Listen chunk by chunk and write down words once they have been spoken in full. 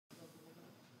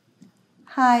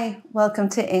Hi, welcome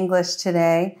to English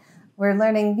today. We're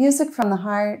learning music from the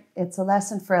heart. It's a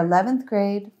lesson for 11th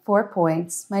grade, 4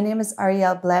 points. My name is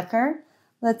Ariel Bלצר.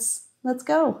 Let's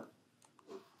go.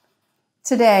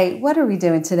 Today, what are we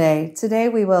doing today? Today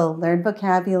we will learn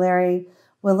vocabulary,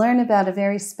 we'll learn about a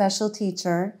very special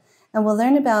teacher, and we'll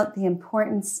learn about the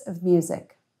importance of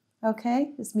music.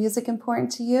 Okay, is music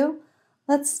important to you?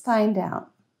 Let's find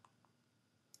out.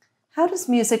 How does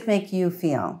music make you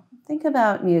feel? Think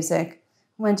about music.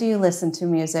 When do you listen to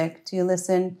music? Do you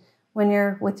listen when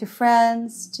you're with your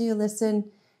friends? Do you listen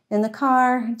in the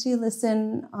car? Do you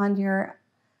listen on your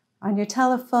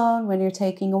telephone when you're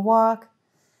taking a walk?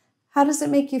 How does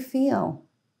it make you feel?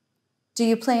 Do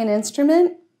you play an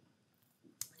instrument?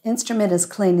 Instrument is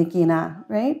kleinigina,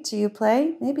 right? Do you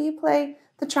play? Maybe you play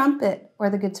the trumpet or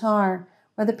the guitar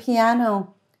or the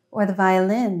piano or the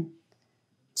violin.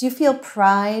 Do you feel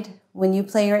pride when you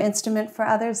play your instrument for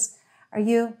others? Are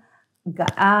you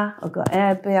ga'ah or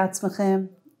go'eh be'atzmachem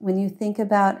when you think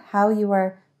about how you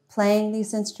are playing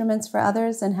these instruments for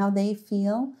others and how they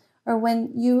feel? Or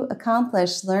when you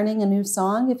accomplish learning a new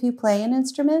song, if you play an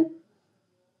instrument?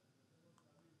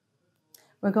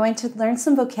 We're going to learn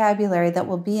some vocabulary that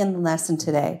will be in the lesson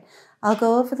today. I'll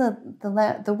go over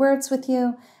the words with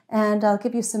you, and I'll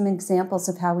give you some examples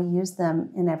of how we use them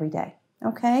in every day.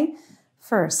 Okay?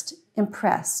 First,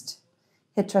 impressed.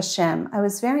 Hitrashem. I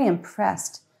was very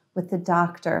impressed with the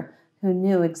doctor who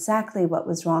knew exactly what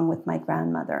was wrong with my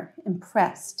grandmother.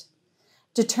 Impressed.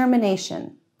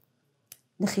 Determination.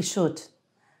 לכיתות.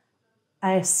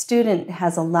 A student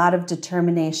has a lot of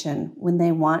determination when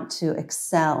they want to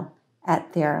excel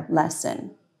at their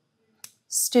lesson.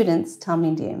 Students,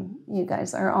 תלמידים, you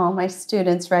guys are all my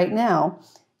students right now.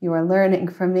 You are learning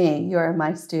from me. You are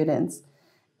my students.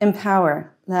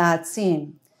 Empower,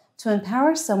 להעצים. To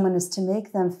empower someone is to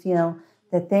make them feel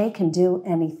that they can do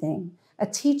anything. A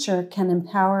teacher can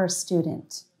empower a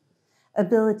student.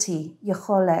 Ability,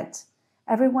 יכולת.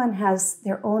 Everyone has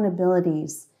their own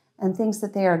abilities and things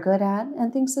that they are good at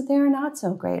and things that they are not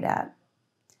so great at.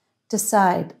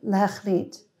 Decide,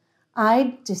 להחליט.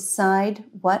 I decide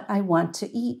what I want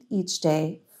to eat each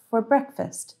day for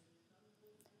breakfast.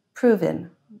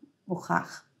 Proven,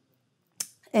 מוכח.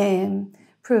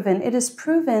 Proven. It is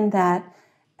proven that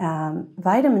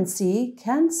vitamin C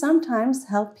can sometimes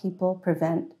help people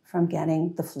prevent from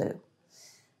getting the flu.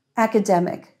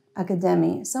 Academic,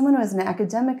 academy. Someone who is an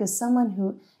academic is someone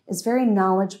who is very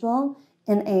knowledgeable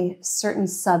in a certain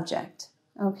subject,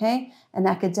 okay? An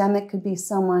academic could be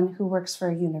someone who works for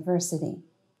a university.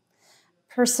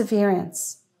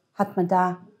 Perseverance,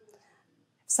 hatmada.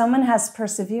 If someone has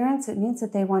perseverance, it means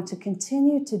that they want to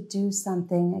continue to do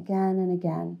something again and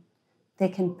again. They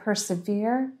can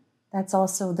persevere. That's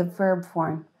also the verb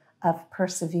form of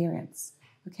perseverance.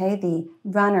 Okay, the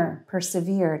runner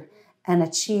persevered and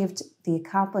achieved the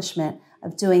accomplishment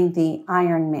of doing the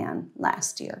Ironman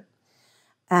last year.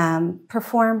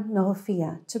 Perform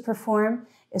nohofia. To perform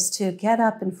is to get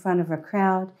up in front of a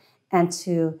crowd and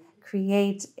to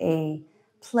create a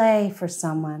play for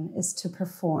someone is to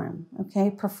perform. Okay,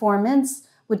 performance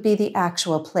would be the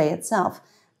actual play itself.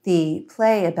 The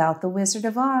play about the Wizard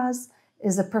of Oz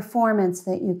is a performance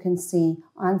that you can see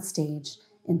on stage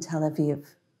in Tel Aviv.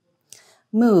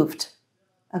 Moved.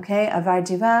 Okay, avar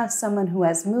diva, someone who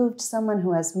has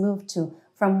moved to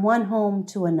from one home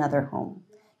to another home.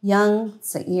 Young,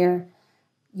 tza'ir.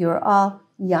 You're all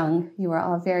young. You are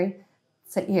all very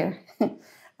tza'ir.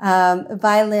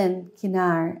 Violin,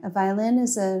 kinar. A violin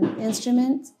is an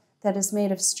instrument that is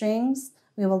made of strings.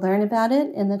 We will learn about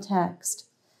it in the text.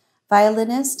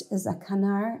 Violinist is a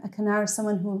kanar. A kanar is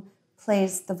someone who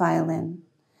plays the violin.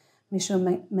 Mishu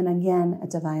menagen at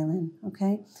the violin,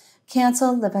 okay?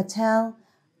 Cancel, levatel.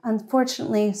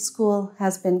 Unfortunately, school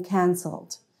has been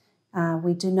canceled.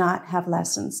 We do not have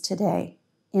lessons today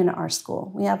in our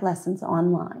school. We have lessons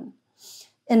online.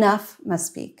 Enough, must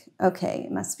speak. Okay,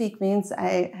 must speak means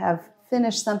I have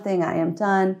finished something, I am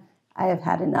done, I have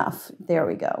had enough. There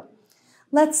we go.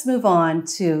 Let's move on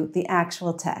to the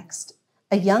actual text.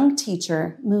 A young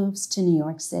teacher moves to New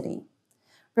York City.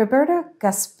 Roberta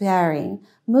Gaspari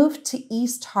moved to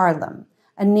East Harlem,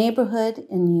 a neighborhood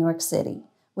in New York City,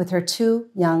 with her 2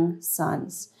 young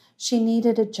sons. She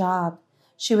needed a job.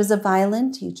 She was a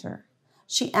violin teacher.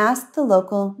 She asked the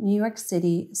local New York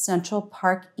City Central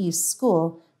Park East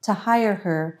School to hire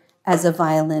her as a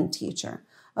violin teacher.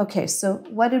 Okay, so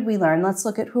what did we learn? Let's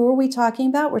look at who are we talking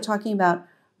about? We're talking about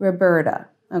Roberta.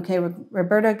 Okay,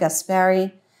 Roberta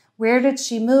Gaspari. Where did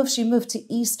she move? She moved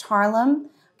to East Harlem.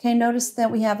 Okay, notice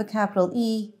that we have a capital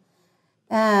E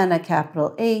and a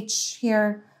capital H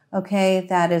here. Okay,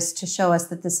 that is to show us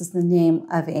that this is the name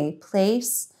of a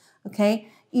place. Okay,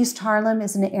 East Harlem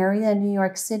is an area in New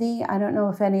York City. I don't know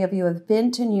if any of you have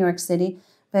been to New York City,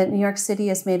 but New York City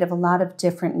is made of a lot of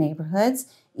different neighborhoods.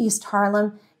 East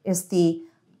Harlem is the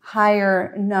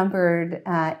higher numbered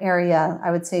area,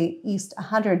 I would say East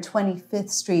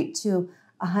 125th Street to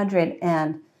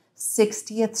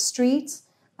 160th Street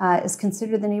is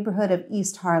considered the neighborhood of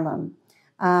East Harlem.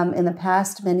 In the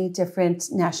past, many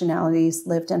different nationalities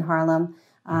lived in Harlem.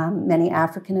 Many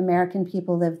African American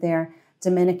people lived there,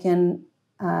 Dominican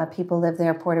people lived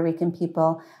there, Puerto Rican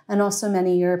people, and also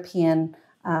many European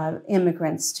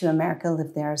immigrants to America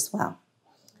lived there as well.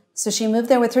 So she moved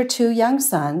there with her 2 young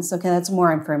sons. Okay, that's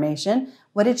more information.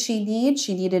 What did she need?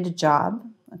 She needed a job.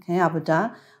 Okay,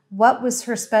 abuda. What was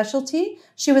her specialty?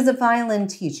 She was a violin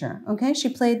teacher. Okay, she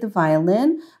played the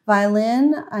violin.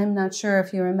 Violin, I'm not sure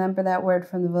if you remember that word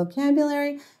from the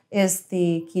vocabulary, is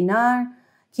the kinor.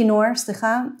 She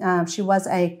was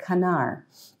a kanar.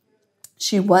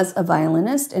 She was a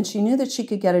violinist, and she knew that she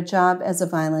could get a job as a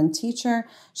violin teacher.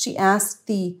 She asked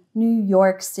the New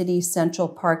York City Central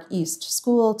Park East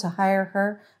School to hire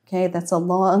her. Okay, that's a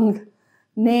long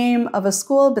name of a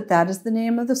school, but that is the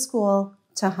name of the school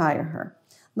to hire her.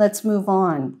 Let's move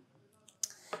on.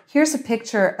 Here's a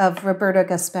picture of Roberto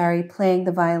Gaspari playing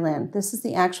the violin. This is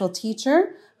the actual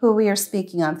teacher who we are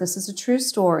speaking of. This is a true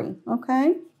story,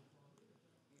 okay?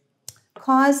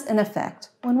 Cause and effect.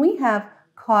 When we have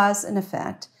cause and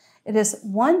effect, it is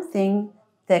one thing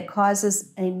that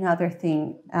causes another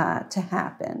thing to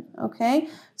happen, okay?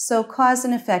 So cause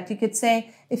and effect, you could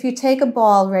say, if you take a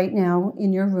ball right now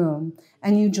in your room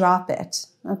and you drop it,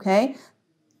 okay?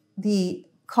 The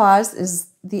cause is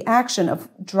the action of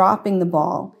dropping the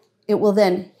ball. It will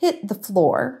then hit the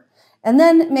floor, and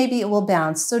then maybe it will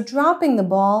bounce. So dropping the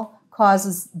ball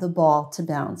causes the ball to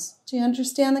bounce. Do you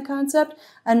understand the concept?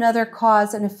 Another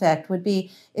cause and effect would be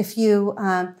if you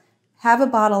have a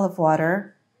bottle of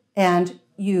water and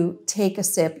you take a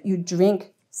sip, you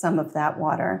drink some of that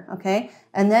water, okay?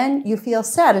 And then you feel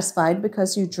satisfied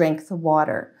because you drink the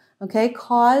water, okay?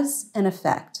 Cause and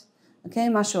effect, okay?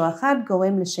 Mashu achad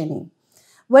goem l'sheni.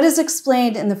 What is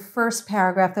explained in the first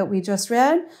paragraph that we just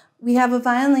read? We have a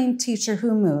violin teacher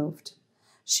who moved.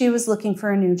 She was looking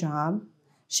for a new job.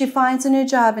 She finds a new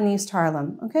job in East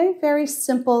Harlem. Okay, very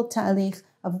simple ta'liq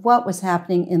of what was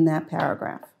happening in that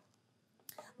paragraph.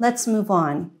 Let's move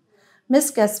on.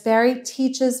 Miss Gaspari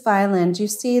teaches violin. Do you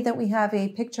see that we have a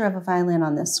picture of a violin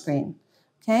on this screen?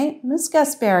 Okay, Miss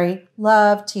Gaspari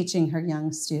loved teaching her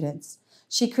young students.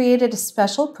 She created a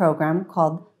special program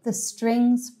called the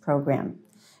Strings Program.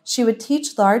 She would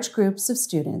teach large groups of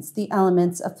students the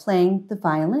elements of playing the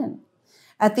violin.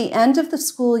 At the end of the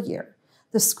school year,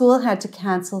 the school had to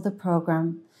cancel the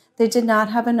program. They did not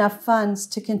have enough funds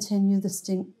to continue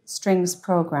the strings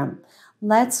program.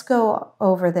 Let's go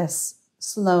over this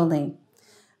slowly.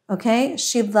 Okay,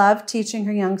 she loved teaching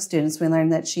her young students. We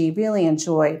learned that she really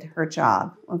enjoyed her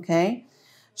job, okay?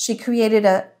 She created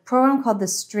a program called the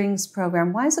Strings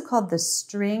Program. Why is it called the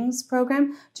Strings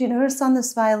Program? Do you notice on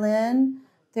this violin,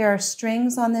 there are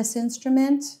strings on this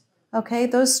instrument? Okay,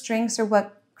 those strings are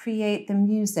what create the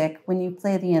music when you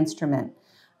play the instrument.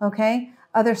 Okay,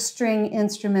 other string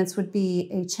instruments would be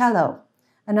a cello.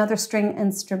 Another string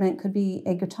instrument could be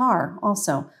a guitar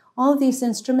also. All of these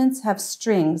instruments have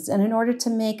strings, and in order to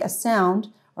make a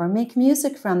sound or make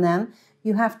music from them,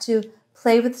 you have to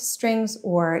play with the strings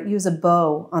or use a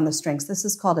bow on the strings. This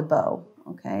is called a bow,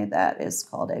 okay? That is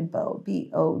called a bow,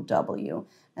 B-O-W,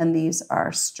 and these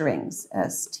are strings,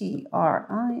 S-T-R-I-N-G-S.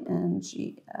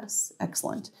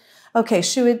 Excellent. Okay,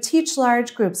 she would teach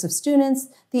large groups of students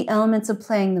the elements of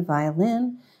playing the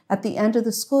violin. At the end of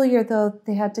the school year, though,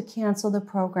 they had to cancel the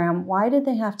program. Why did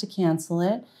they have to cancel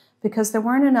it? Because there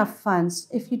weren't enough funds.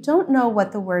 If you don't know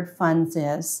what the word funds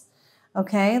is,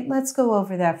 okay, let's go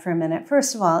over that for a minute.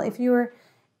 First of all, if you were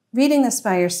reading this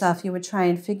by yourself, you would try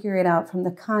and figure it out from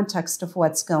the context of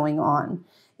what's going on.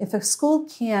 If a school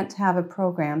can't have a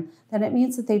program, then it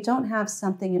means that they don't have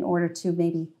something in order to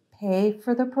maybe pay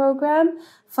for the program.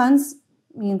 Funds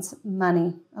means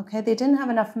money, okay? They didn't have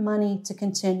enough money to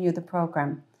continue the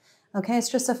program, okay? It's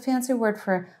just a fancy word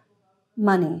for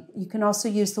money. You can also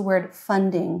use the word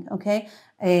funding, okay?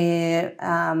 A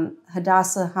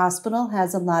Hadassah hospital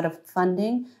has a lot of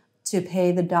funding to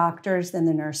pay the doctors and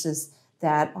the nurses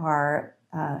that are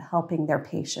helping their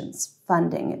patients.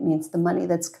 Funding, it means the money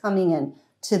that's coming in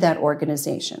to that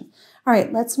organization. All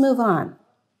right, let's move on.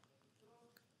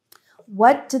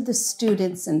 What did the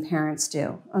students and parents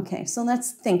do? Okay, so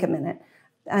let's think a minute.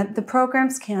 The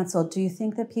program's canceled. Do you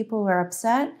think that people were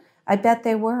upset? I bet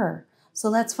they were. So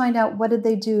let's find out, what did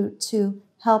they do to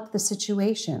help the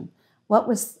situation? What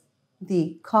was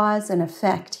the cause and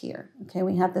effect here? Okay,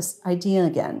 we have this idea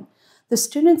again. The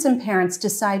students and parents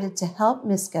decided to help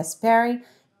Miss Gaspari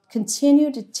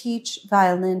continue to teach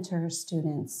violin to her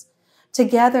students.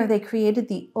 Together, they created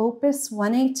the Opus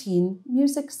 118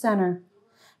 Music Center.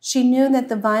 She knew that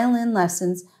the violin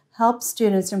lessons helped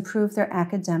students improve their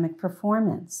academic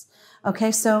performance.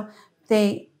 Okay, so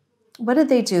what did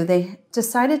they do? They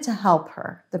decided to help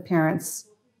her, the parents,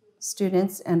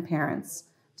 students and parents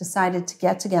decided to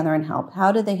get together and help.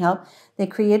 How did they help? They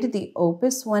created the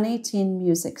Opus 118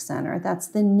 Music Center. That's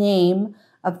the name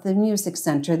of the music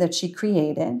center that she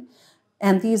created.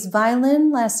 And these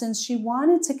violin lessons, she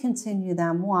wanted to continue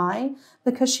them. Why?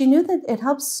 Because she knew that it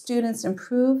helps students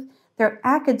improve their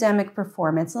academic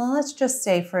performance. And let's just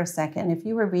say for a second, if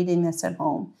you were reading this at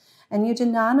home and you did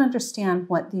not understand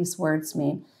what these words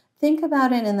mean, think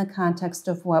about it in the context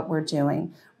of what we're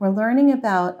doing. We're learning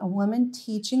about a woman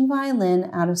teaching violin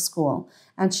out of school,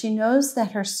 and she knows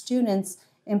that her students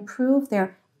improve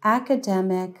their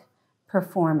academic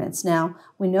performance. Now,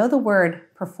 we know the word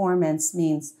performance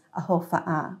means a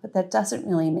hofa'ah, but that doesn't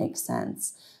really make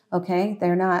sense, okay?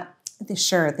 They're not,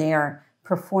 sure, they are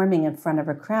performing in front of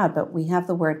a crowd, but we have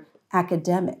the word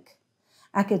academic.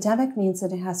 Academic means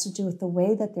that it has to do with the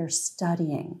way that they're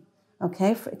studying,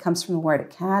 okay? It comes from the word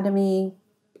academy,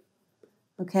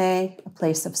 okay? A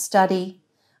place of study,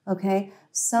 okay?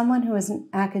 Someone who is an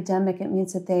academic, it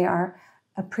means that they are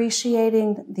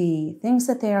appreciating the things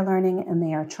that they are learning and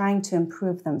they are trying to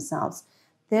improve themselves.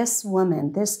 This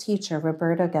woman, this teacher,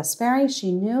 Roberta Gaspari,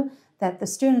 she knew that the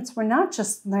students were not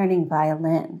just learning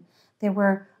violin. They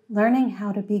were learning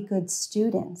how to be good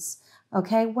students,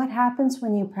 okay? What happens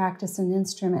when you practice an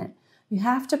instrument? You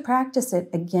have to practice it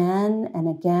again and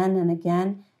again and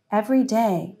again every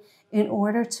day in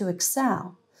order to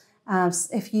excel.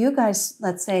 If you guys,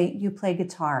 let's say you play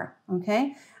guitar,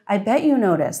 okay? I bet you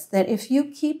notice that if you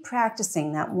keep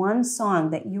practicing that one song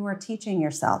that you are teaching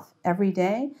yourself every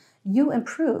day, you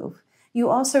improve. You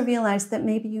also realize that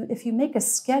maybe if you make a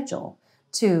schedule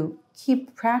to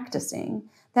keep practicing,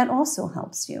 that also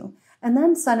helps you. And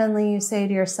then suddenly you say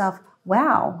to yourself,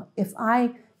 wow, if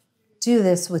I do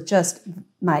this with just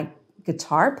my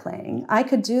guitar playing, I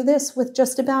could do this with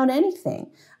just about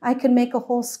anything. I could make a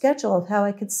whole schedule of how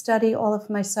I could study all of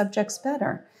my subjects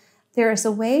better. There is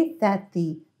a way that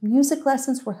the music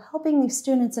lessons were helping these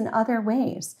students in other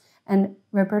ways. And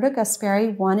Roberta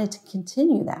Gaspari wanted to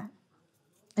continue that.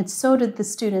 And so did the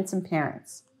students and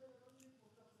parents.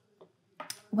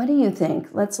 What do you think?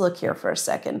 Let's look here for a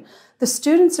second. The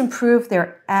students improved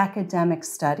their academic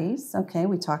studies. Okay,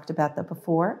 we talked about that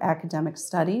before, academic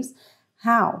studies.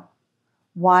 How?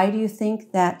 Why do you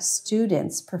think that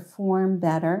students perform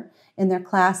better in their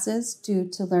classes due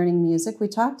to learning music? We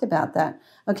talked about that.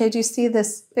 Okay, do you see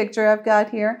this picture I've got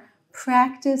here?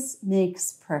 Practice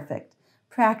makes perfect.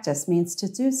 Practice means to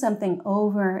do something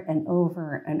over and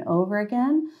over and over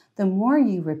again. The more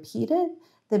you repeat it,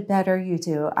 the better you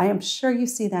do. I am sure you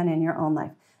see that in your own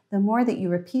life. The more that you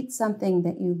repeat something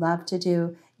that you love to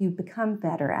do, you become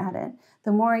better at it.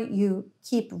 The more you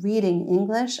keep reading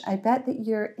English, I bet that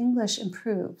your English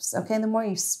improves, okay? The more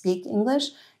you speak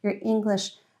English, your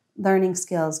English learning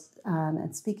skills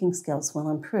and speaking skills will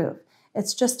improve.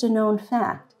 It's just a known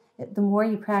fact. The more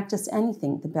you practice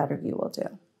anything, the better you will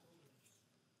do.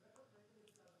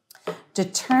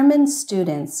 Determined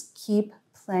students keep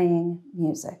playing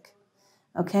music,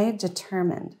 okay?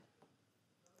 Determined.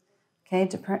 Okay,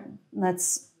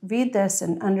 let's read this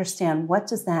and understand what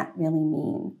does that really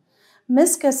mean.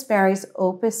 Miss Gaspari's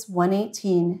Opus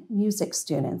 118 music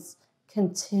students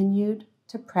continued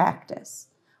to practice.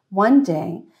 One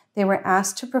day, they were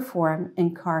asked to perform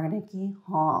in Carnegie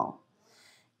Hall.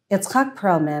 Yitzhak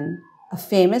Perlman, a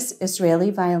famous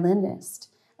Israeli violinist,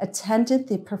 attended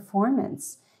the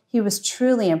performance. He was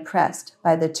truly impressed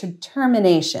by the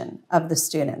determination of the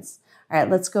students. All right,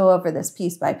 let's go over this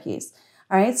piece by piece.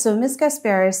 All right, so Miss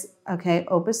Gaspari's, okay,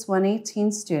 Opus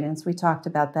 118 students, we talked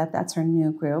about that. That's her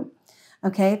new group.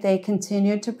 Okay, they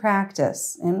continued to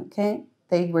practice. Okay,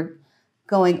 they were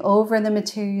going over the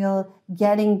material,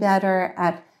 getting better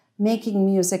at making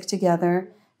music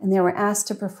together, and they were asked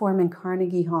to perform in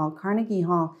Carnegie Hall. Carnegie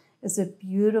Hall is a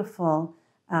beautiful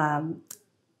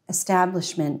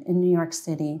establishment in New York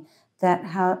City that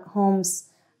homes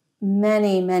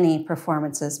many, many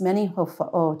performances, many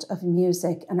hofa'ot of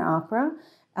music and opera.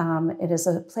 It is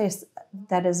a place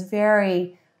that is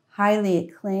very highly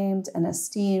acclaimed and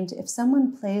esteemed. If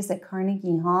someone plays at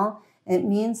Carnegie Hall, it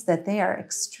means that they are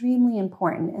extremely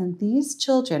important. And these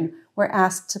children were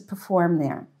asked to perform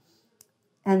there.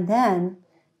 And then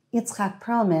Yitzhak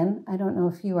Perlman, I don't know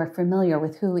if you are familiar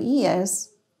with who he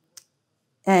is.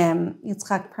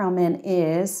 Yitzhak Perlman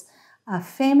is a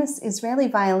famous Israeli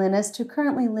violinist who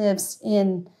currently lives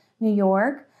in New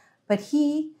York, but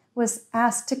he was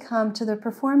asked to come to the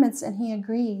performance and he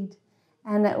agreed,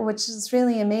 and which is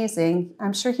really amazing.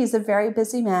 I'm sure he's a very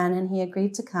busy man and he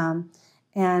agreed to come.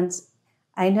 And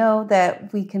I know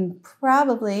that we can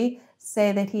probably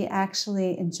say that he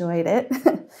actually enjoyed it.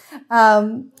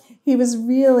 He was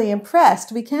really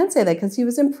impressed. We can say that because he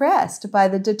was impressed by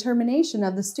the determination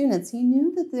of the students. He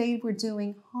knew that they were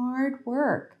doing hard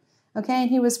work, okay? And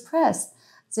he was pressed.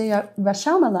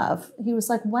 Vashamalov, he was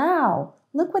like, wow,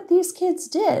 look what these kids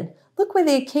did. Look where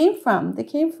they came from. They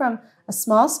came from a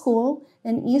small school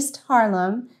in East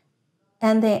Harlem,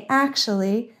 and they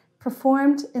actually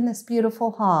performed in this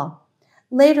beautiful hall.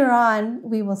 Later on,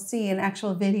 we will see an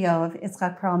actual video of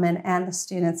Yitzhak Perlman and the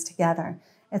students together.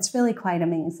 It's really quite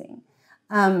amazing.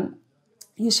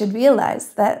 You should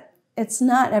realize that it's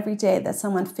not every day that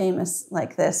someone famous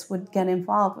like this would get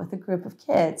involved with a group of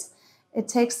kids. It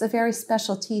takes a very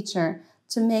special teacher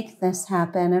to make this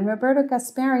happen. And Roberta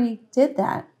Gasperi did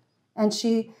that. And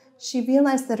she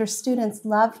realized that her students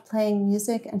loved playing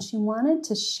music and she wanted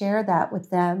to share that with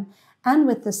them and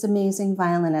with this amazing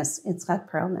violinist, Yitzhak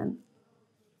Perlman.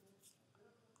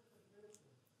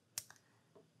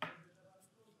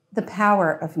 The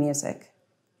power of music.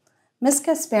 Miss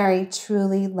Gasperi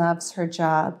truly loves her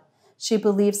job. She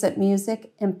believes that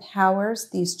music empowers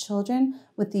these children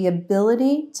with the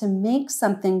ability to make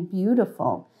something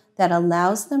beautiful that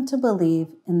allows them to believe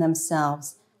in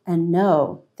themselves and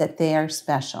know that they are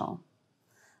special.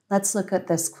 Let's look at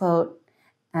this quote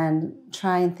and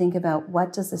try and think about,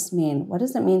 what does this mean? What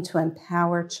does it mean to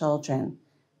empower children?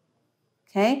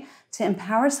 Okay? To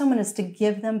empower someone is to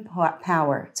give them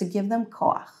power, to give them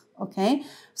koach. Okay?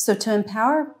 So to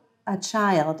empower a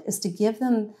child is to give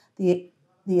them the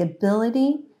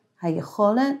ability,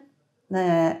 hayicholet,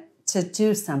 to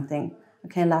do something.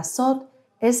 Okay? Lasot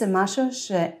איזה משהו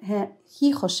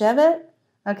שהיא חושבת,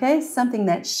 okay? Something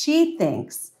that she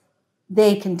thinks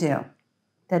they can do,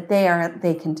 that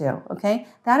they can do, okay?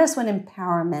 That is what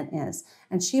empowerment is.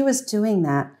 And she was doing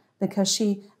that because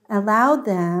she allowed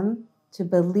them to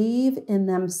believe in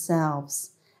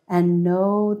themselves and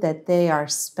know that they are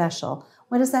special.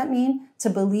 What does that mean? To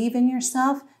believe in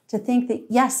yourself, to think that,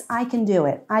 yes, I can do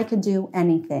it. I can do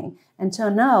anything. And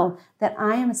to know that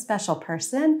I am a special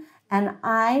person and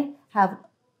I have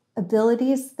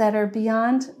abilities that are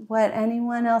beyond what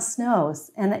anyone else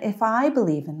knows. And if I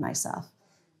believe in myself,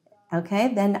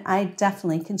 okay, then I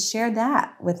definitely can share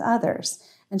that with others.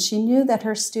 And she knew that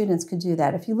her students could do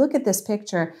that. If you look at this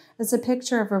picture, it's a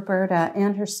picture of Roberta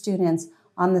and her students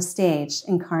on the stage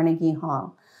in Carnegie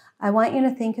Hall. I want you to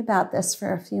think about this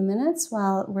for a few minutes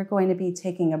while we're going to be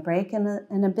taking a break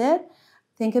in a bit.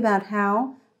 Think about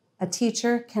how a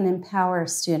teacher can empower a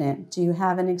student. Do you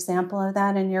have an example of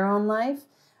that in your own life?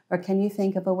 Or can you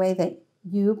think of a way that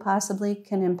you possibly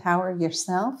can empower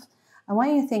yourself? I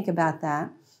want you to think about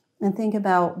that and think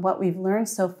about what we've learned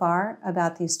so far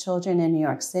about these children in New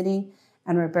York City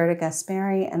and Roberta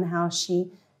Gasperi and how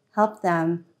she helped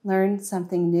them learn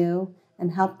something new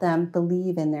and help them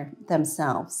believe in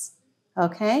themselves.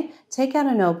 Okay? Take out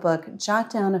a notebook, jot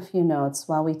down a few notes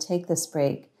while we take this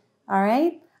break. All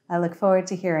right? I look forward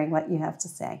to hearing what you have to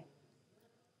say.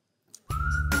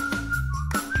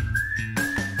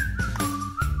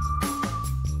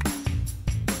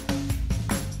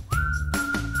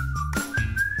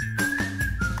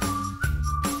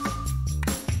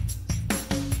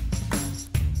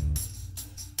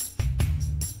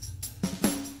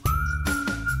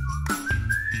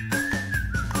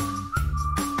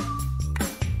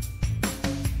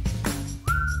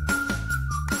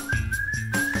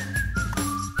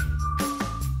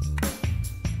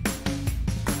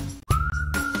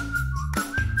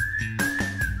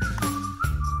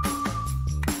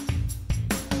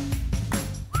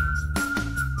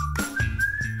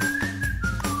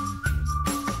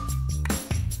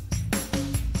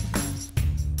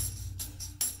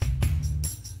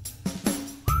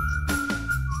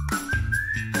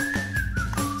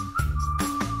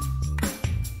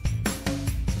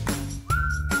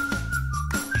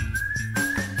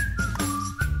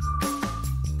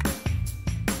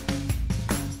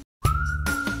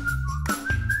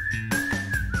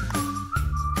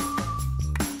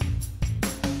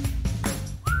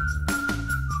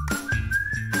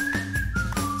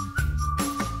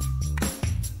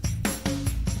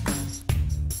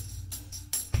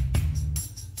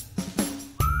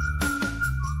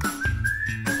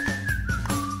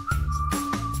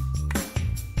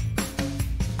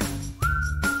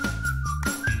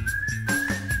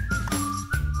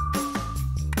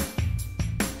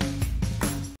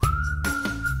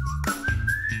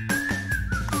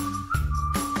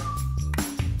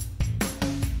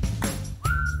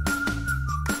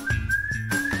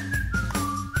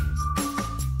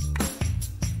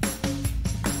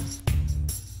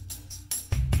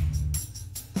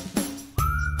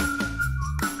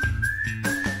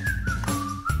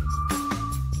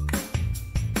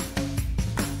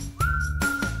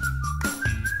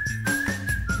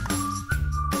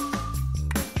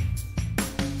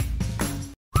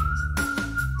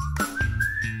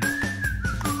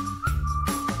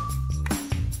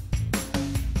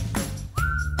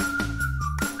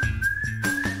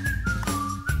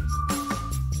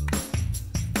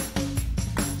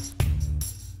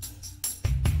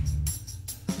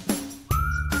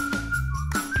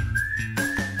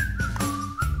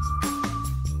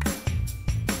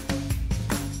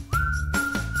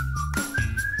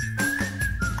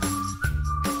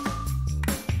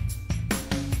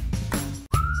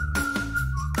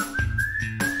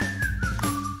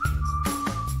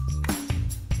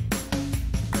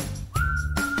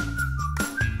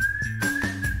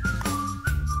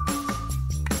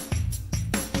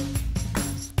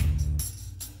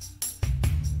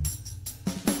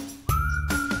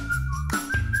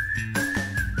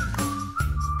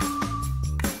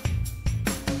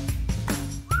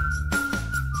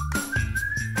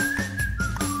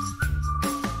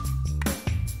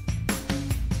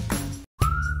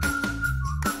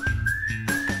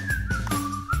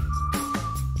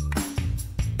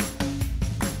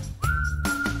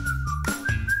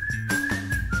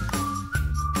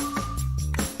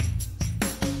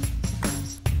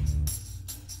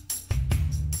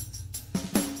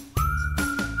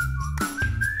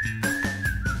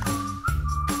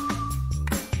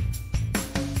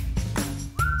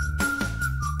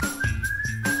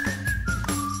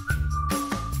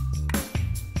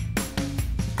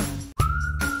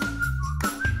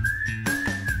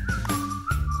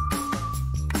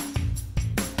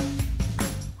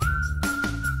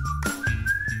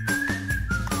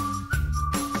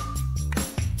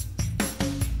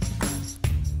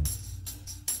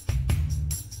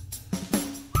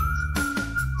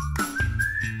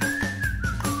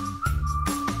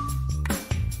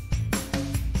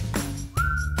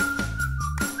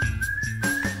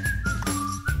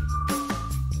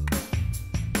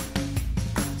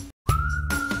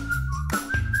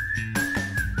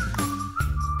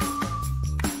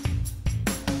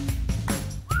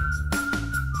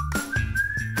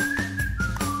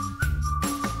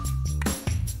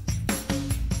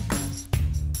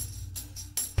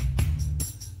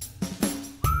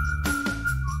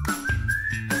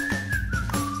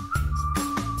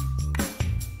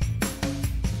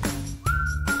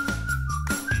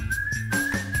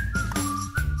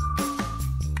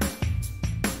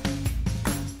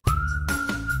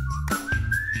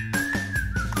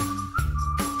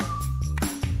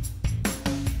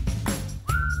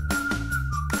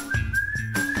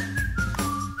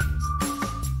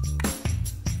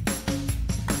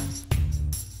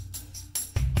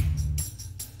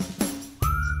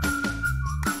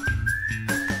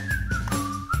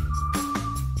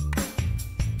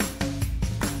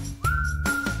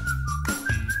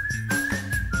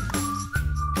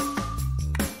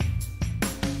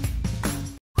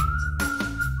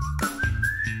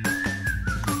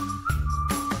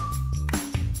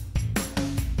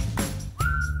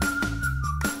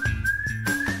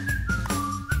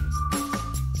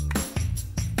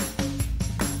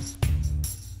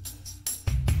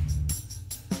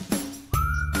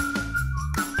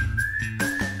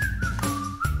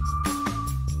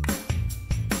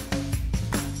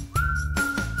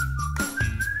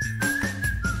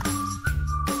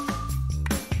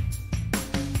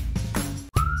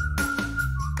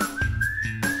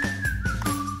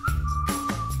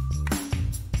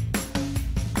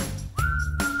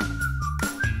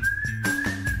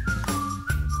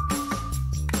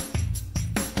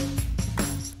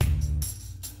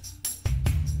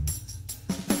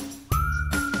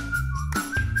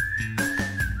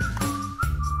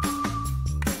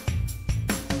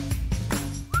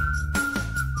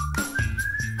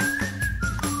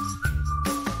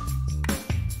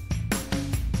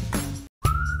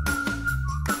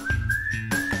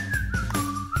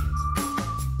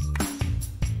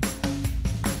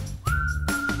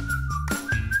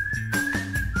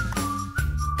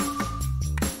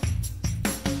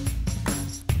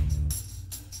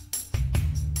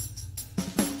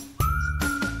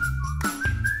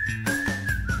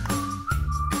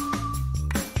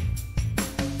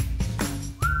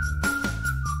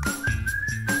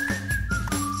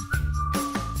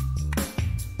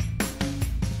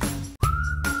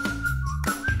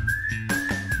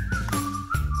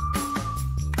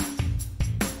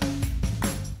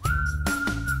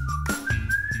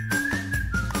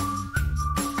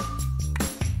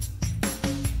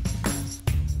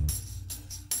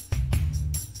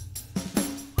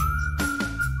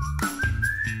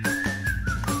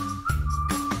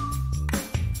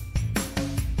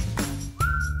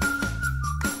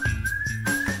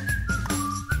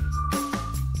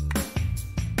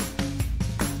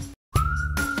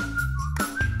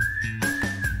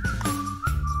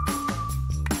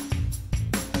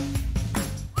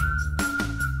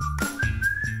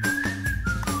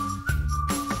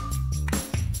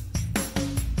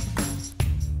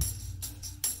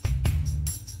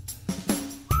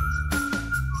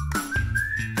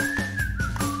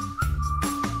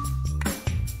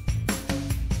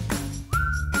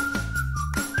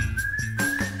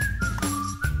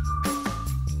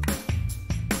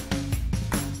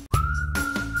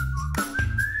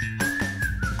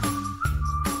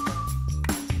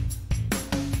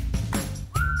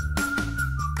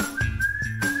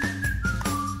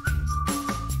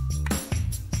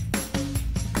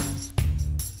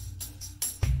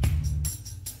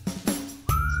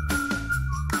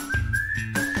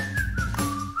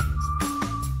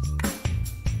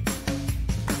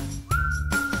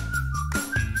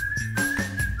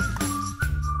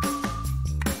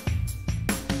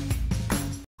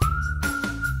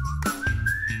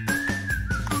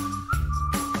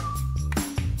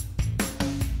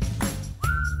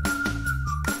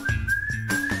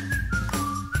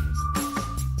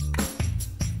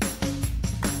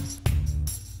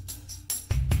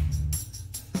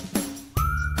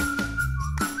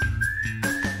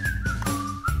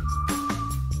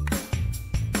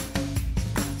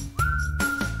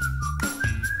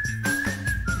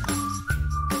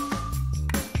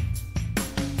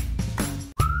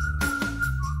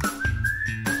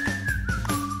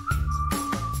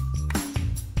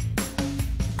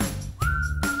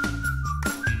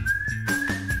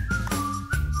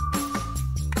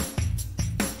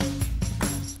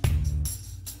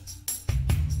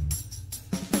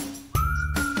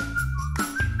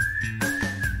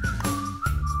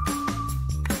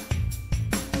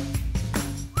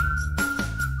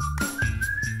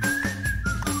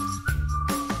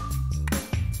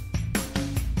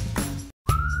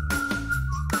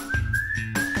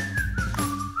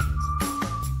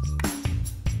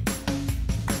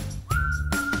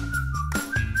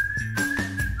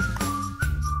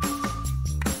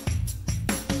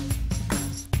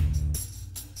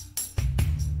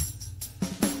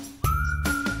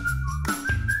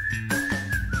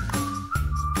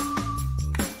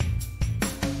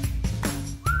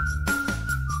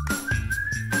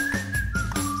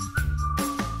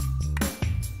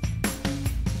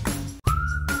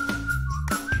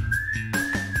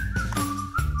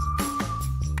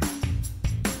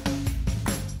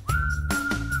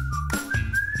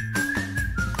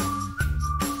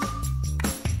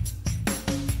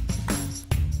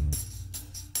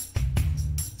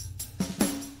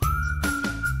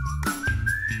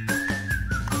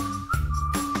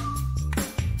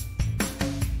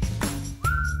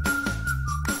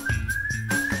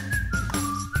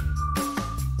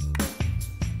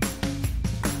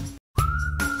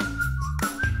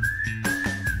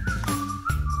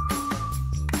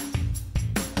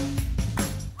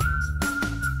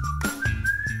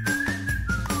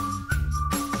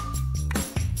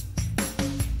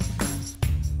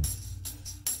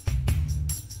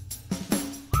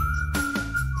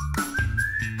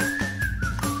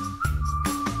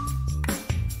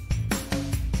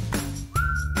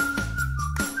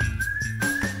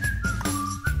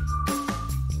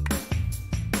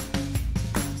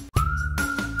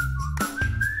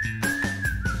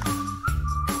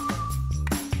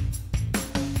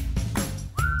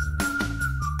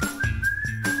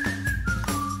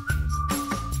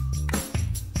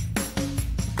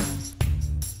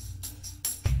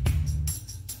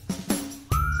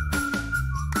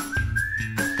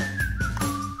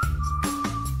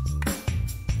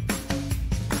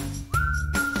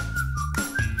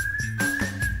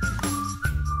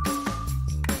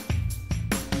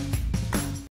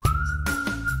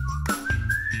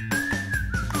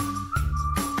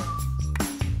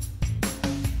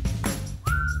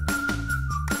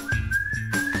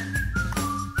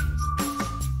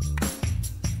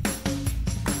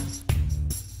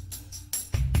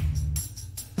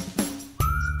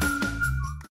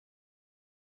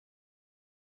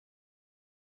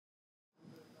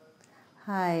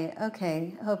 Hi,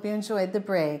 okay, hope you enjoyed the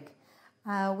break.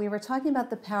 We were talking about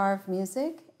the power of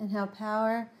music and how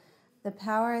the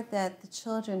power that the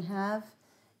children have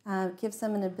gives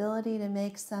them an ability to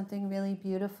make something really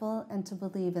beautiful and to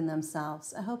believe in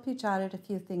themselves. I hope you jotted a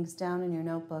few things down in your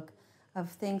notebook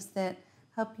of things that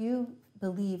help you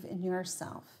believe in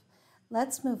yourself.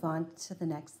 Let's move on to the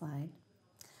next slide.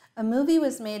 A movie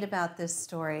was made about this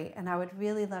story, and I would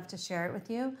really love to share it with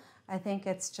you. I think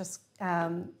it's just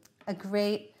a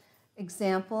great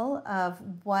example of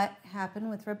what happened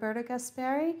with Roberta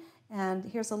Gasperi, and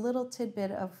here's a little tidbit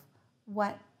of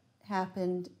what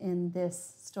happened in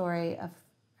this story of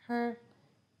her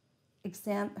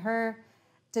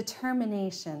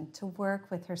determination to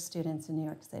work with her students in New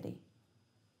York City.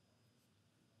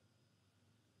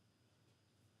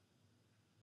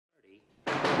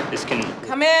 This can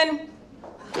come in.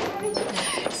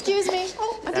 Excuse me.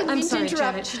 Oh, I didn't mean to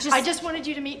interrupt. Janet, I just wanted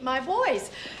you to meet my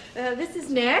boys. This is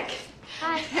Nick.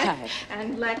 Hi. Hi.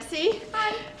 And Lexi.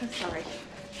 Hi. I'm sorry.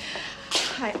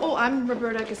 Hi. Oh, I'm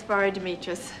Roberta Gasperi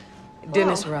Demetris.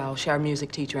 Dennis Rausch, our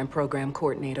music teacher and program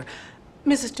coordinator.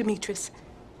 Mrs. Demetris,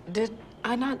 did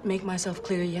I not make myself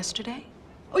clear yesterday?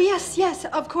 Oh, yes, yes,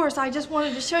 of course. I just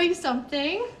wanted to show you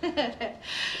something.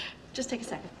 Just take a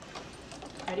second.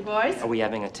 Ready, boys? Are we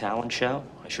having a talent show?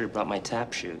 I should have brought my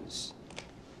tap shoes.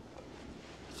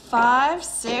 5,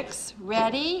 6,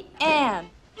 ready, and.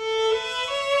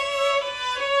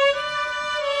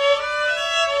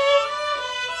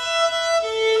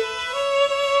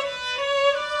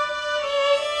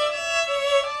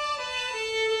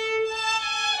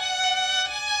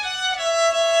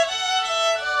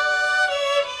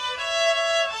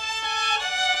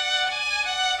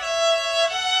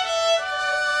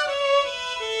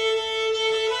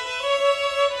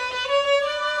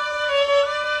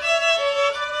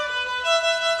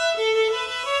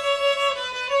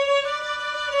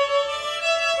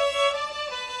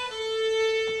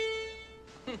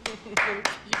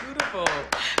 Beautiful.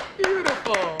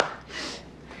 Beautiful.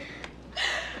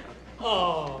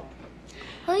 Oh.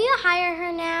 Will you hire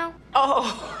her now?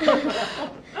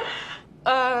 Oh.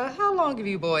 How long have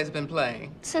you boys been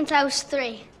playing? Since I was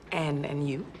 3. And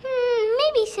you?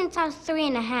 Maybe since I was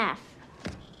 3.5.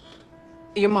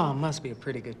 Your mom must be a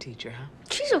pretty good teacher, huh?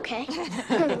 She's okay.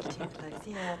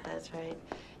 Yeah, that's right.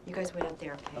 You guys wait up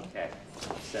there, okay? Okay.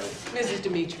 So, Mrs.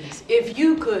 Demetris, if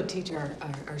you could teach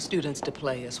our students to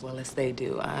play as well as they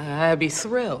do, I'd be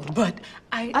thrilled, but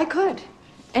I could.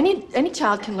 Any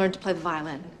child can learn to play the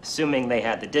violin. assuming they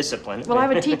had the discipline. Well, I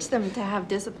would teach them to have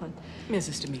discipline.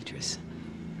 Mrs. Demetris,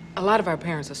 a lot of our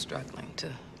parents are struggling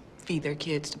to feed their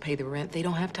kids, to pay the rent. They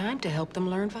don't have time to help them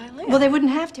learn violin. Well, they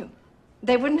wouldn't have to.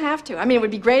 They wouldn't have to. I mean, it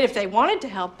would be great if they wanted to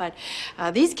help, but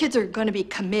these kids are going to be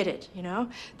committed, you know?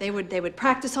 They would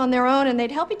practice on their own, and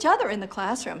they'd help each other in the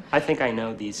classroom. I think I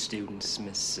know these students,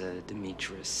 Miss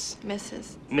Demetris.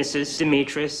 Mrs.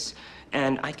 Demetris,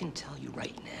 and I can tell you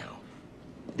right now,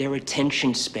 their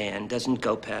attention span doesn't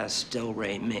go past do,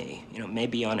 re, mi. You know,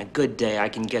 maybe on a good day I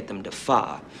can get them to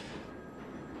fa.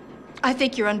 I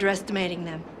think you're underestimating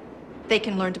them. They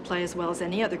can learn to play as well as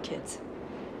any other kids.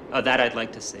 Oh, that I'd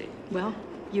like to see. Well,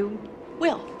 you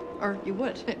will, or you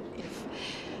would, if...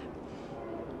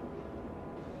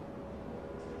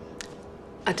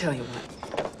 I tell you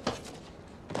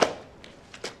what.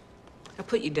 I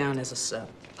put you down as a sub.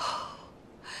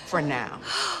 For now.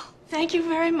 Thank you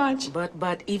very much.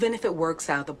 But even if it works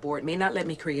out, the board may not let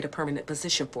me create a permanent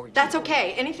position for you. That's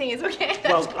okay. Anything is okay.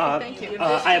 Well, Thank you.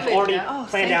 I have already Oh, planned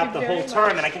thank out you the very whole much.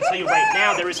 term, and I can tell you right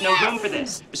now there is no room for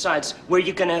this. Besides, where are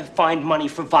you gonna find money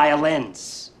for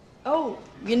violins? Oh,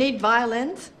 you need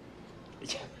violins?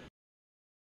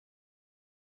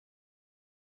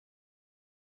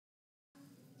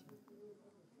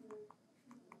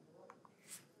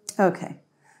 Okay,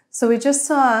 so we just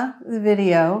saw the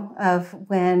video of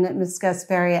when Ms.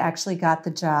 Gasperi actually got the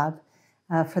job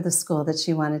for the school that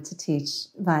she wanted to teach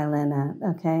violin at,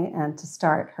 okay, and to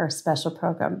start her special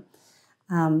program.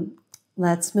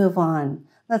 Let's move on.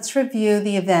 Let's review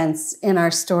the events in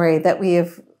our story that we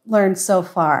have learned so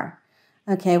far.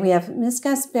 Okay, we have Ms.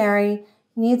 Gasperi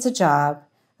needs a job.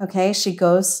 Okay, she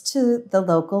goes to the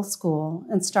local school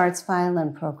and starts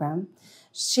violin program.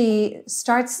 She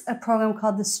starts a program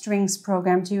called the Strings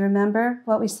Program. Do you remember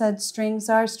what we said strings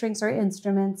are? Strings are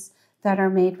instruments that are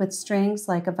made with strings,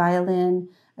 like a violin,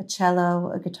 a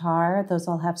cello, a guitar. Those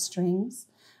all have strings.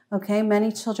 Okay, many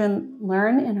children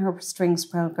learn in her strings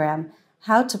program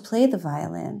how to play the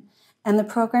violin, and the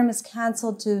program is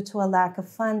canceled due to a lack of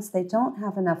funds. They don't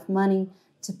have enough money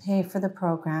to pay for the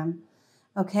program.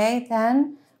 Okay,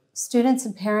 then students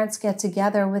and parents get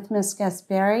together with Ms.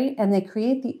 Gasperi and they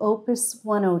create the Opus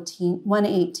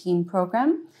 118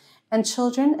 program, and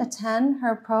children attend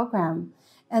her program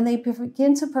and they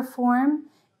begin to perform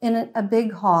in a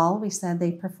big hall. We said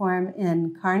they perform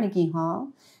in Carnegie Hall,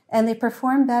 and they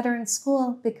perform better in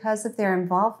school because of their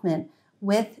involvement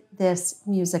with this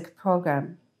music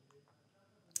program.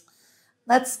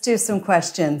 Let's do some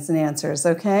questions and answers,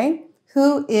 okay?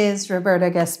 Who is Roberta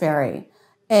Gasperi?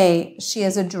 A, she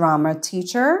is a drama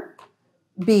teacher.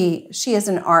 B, she is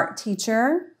an art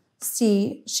teacher.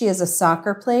 C, she is a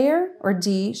soccer player. Or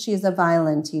D, she is a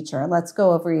violin teacher. Let's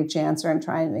go over each answer and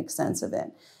try and make sense of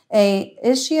it. A,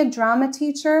 is she a drama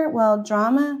teacher? Well,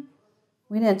 drama,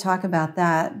 we didn't talk about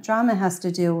that. Drama has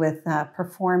to do with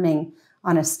performing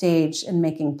on a stage and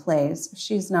making plays.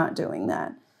 She's not doing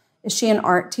that. Is she an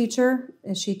art teacher?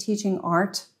 Is she teaching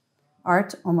art?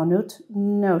 Art, omonut?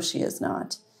 No, she is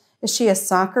not. Is she a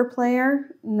soccer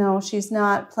player? No, she's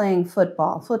not playing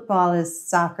football. Football is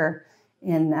soccer.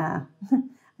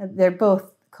 They're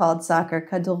both called soccer.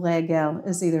 Kadoregel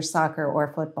is either soccer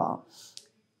or football.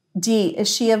 D, is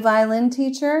she a violin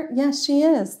teacher? Yes, she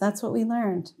is. That's what we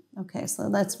learned. Okay, so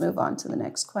let's move on to the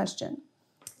next question.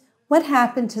 What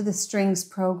happened to the strings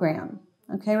program?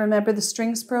 Okay, remember the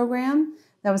strings program?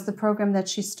 That was the program that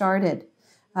she started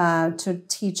to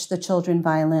teach the children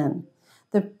violin.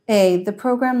 The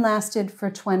program lasted for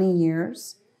 20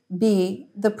 years. B,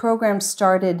 the program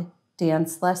started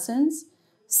dance lessons.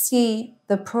 C,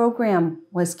 the program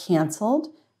was canceled.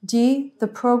 D, the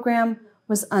program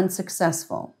was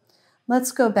unsuccessful.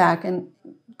 Let's go back and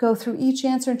go through each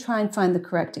answer and try and find the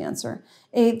correct answer.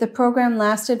 A, the program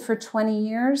lasted for 20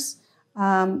 years.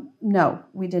 No,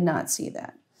 we did not see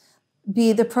that.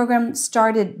 B, the program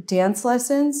started dance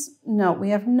lessons. No, we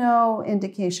have no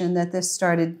indication that this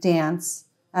started dance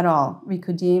at all.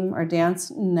 Rikudim or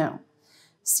dance? No.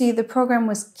 C, the program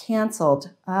was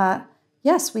canceled.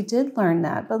 Yes, we did learn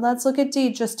that, but let's look at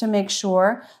D just to make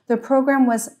sure. The program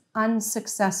was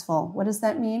unsuccessful. What does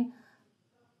that mean?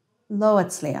 Lo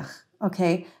atzliach.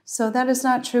 Okay, so that is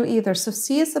not true either. So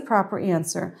C is the proper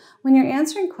answer. When you're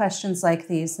answering questions like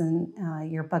these in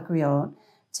your Bagrut,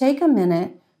 take a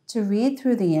minute to read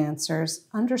through the answers,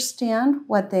 understand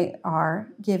what they are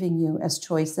giving you as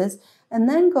choices, and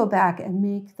then go back and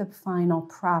make the final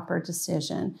proper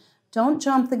decision. Don't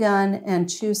jump the gun and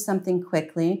choose something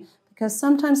quickly, because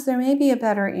sometimes there may be a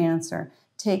better answer.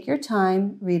 Take your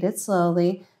time, read it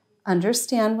slowly,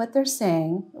 understand what they're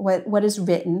saying, what is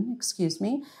written,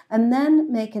 and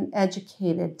then make an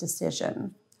educated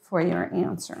decision for your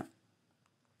answer.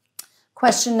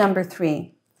 Question number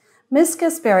 3. Ms.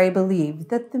 Gasperi believed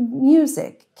that the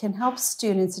music can help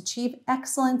students achieve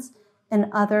excellence in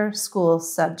other school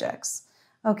subjects.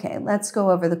 Okay, let's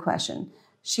go over the question.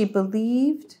 She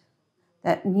believed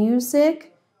that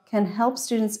music can help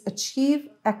students achieve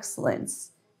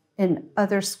excellence in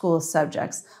other school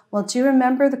subjects. Well, do you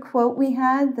remember the quote we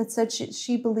had that said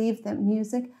she believed that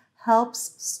music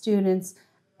helps students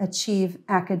achieve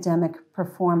academic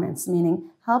performance, meaning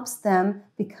helps them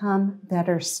become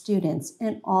better students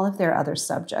in all of their other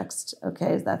subjects.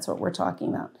 Okay, that's what we're talking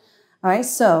about. All right,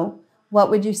 so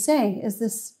what would you say? Is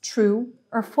this true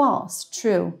or false?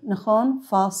 True. Nachon,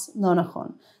 false, lo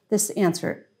nachon. This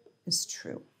answer is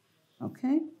true.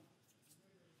 Okay.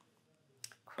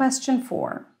 Question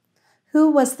 4.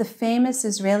 Who was the famous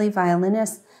Israeli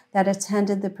violinist that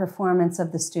attended the performance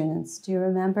of the students? Do you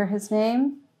remember his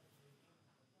name?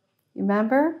 You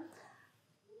remember?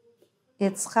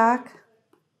 Yitzhak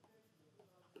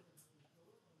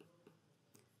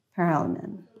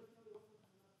Perelman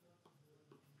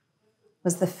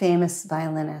was the famous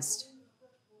violinist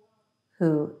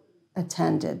who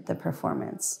attended the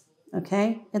performance.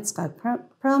 Okay? Yitzhak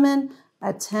Perelman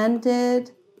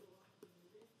attended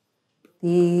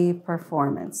the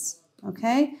performance.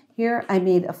 Okay? Here I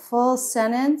made a full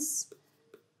sentence.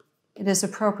 It is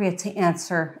appropriate to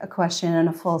answer a question in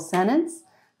a full sentence.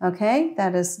 Okay?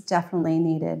 That is definitely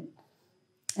needed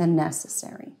and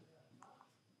necessary.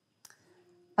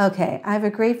 Okay, I have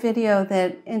a great video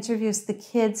that interviews the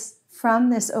kids from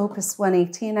this Opus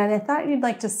 118, and I thought you'd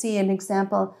like to see an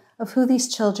example of who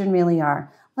these children really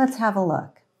are. Let's have a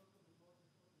look.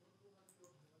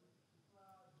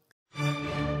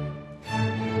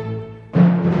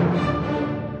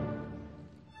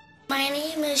 My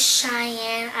name is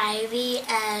Cheyenne Ivy,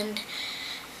 and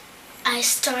I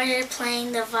started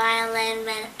playing the violin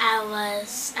when I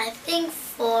was, I think,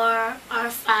 4 or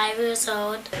 5 years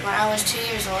old. When I was 2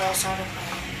 years old, I started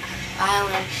playing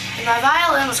violin. And my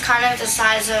violin was kind of the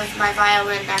size of my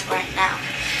violin neck right now.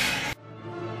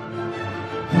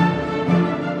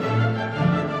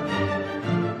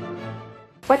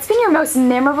 What's been your most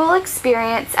memorable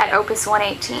experience at Opus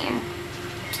 118?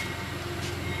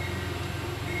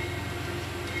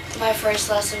 My first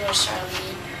lesson with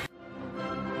Charlene.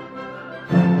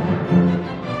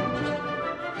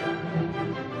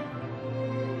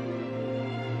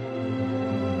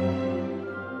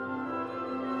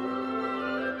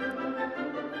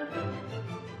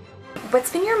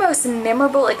 What's been your most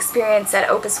memorable experience at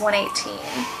Opus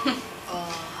 118?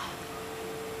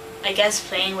 I guess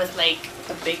playing with like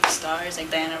the big stars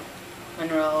like Diana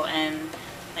Monroe and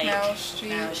like Meryl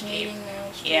Streep. Meeting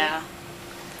Meryl Streep. Yeah.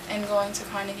 And going to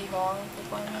Carnegie Hall and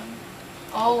performing.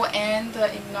 Oh, and the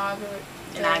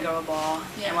inaugural ball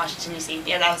in Washington DC.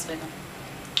 Yeah, that was a big one.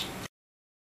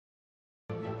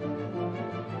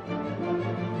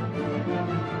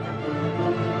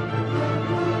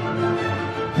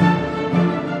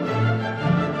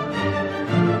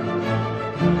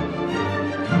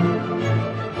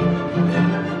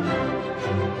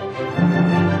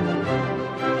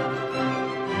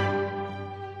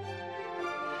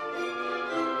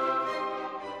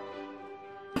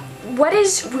 What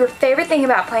is your favorite thing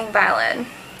about playing violin?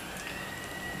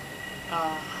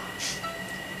 I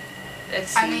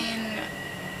mean,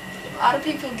 a lot of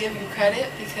people give you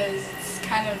credit because it's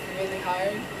kind of really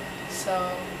hard,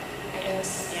 so I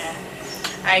guess... Yeah,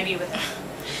 I agree with that.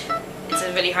 It's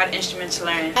a really hard instrument to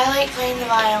learn. I like playing the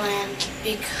violin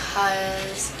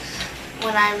because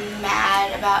when I'm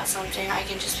mad about something, I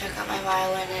can just pick up my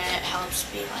violin and it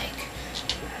helps me like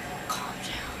calm down.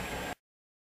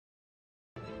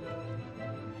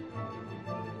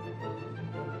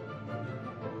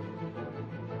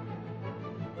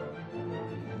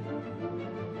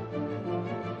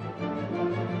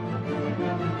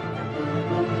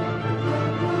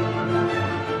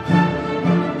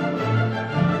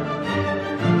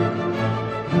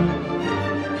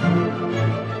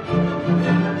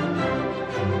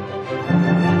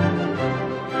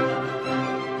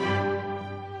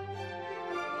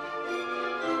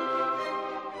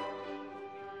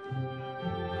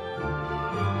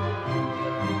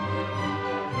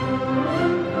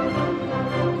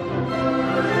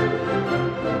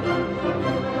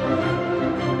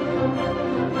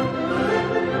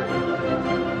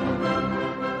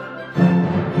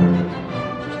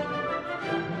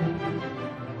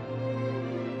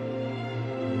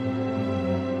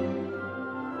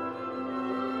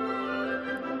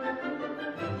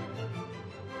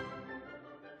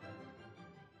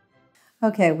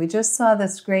 Okay, we just saw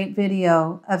this great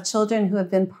video of children who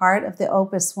have been part of the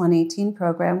Opus 118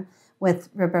 program with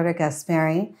Roberta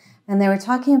Gasperi, and they were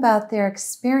talking about their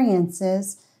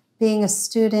experiences being a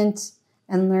student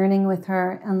and learning with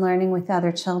her and learning with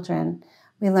other children.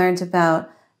 We learned about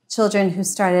children who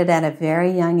started at a very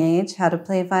young age how to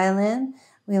play violin.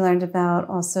 We learned about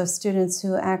also students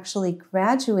who actually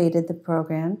graduated the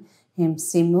program, him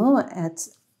Simu at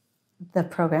the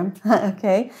program,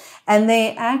 okay? And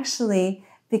they actually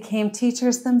became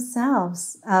teachers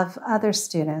themselves of other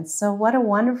students. So what a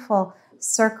wonderful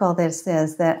circle this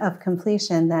is of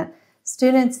completion, that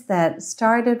students that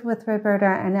started with Roberta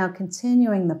are now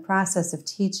continuing the process of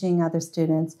teaching other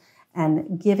students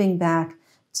and giving back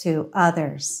to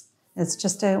others. It's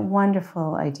just a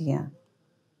wonderful idea.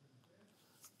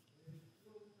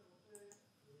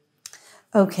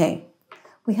 Okay.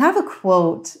 We have a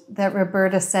quote that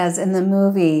Roberta says in the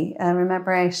movie.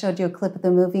 Remember I showed you a clip of the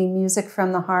movie Music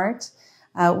from the Heart,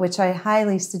 which I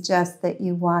highly suggest that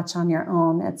you watch on your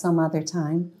own at some other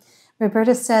time.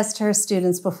 Roberta says to her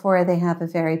students before they have a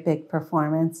very big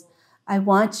performance, I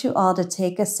want you all to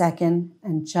take a second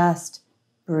and just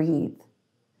breathe.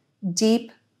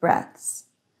 Deep breaths.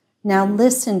 Now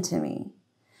listen to me.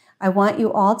 I want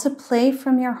you all to play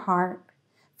from your heart.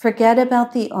 Forget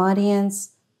about the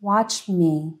audience. Watch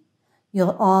me.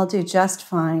 You'll all do just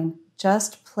fine.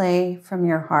 Just play from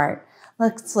your heart.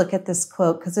 Let's look at this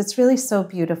quote because it's really so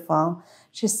beautiful.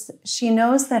 She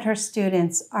knows that her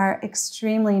students are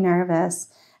extremely nervous,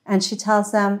 and she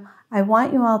tells them, I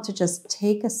want you all to just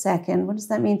take a second. What does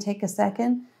that mean, take a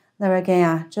second?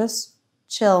 Just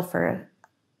chill for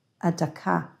a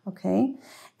daka, okay?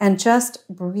 And just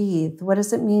breathe. What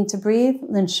does it mean to breathe?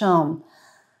 Linshom.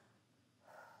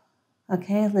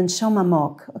 Okay, linshom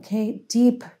amok. Okay,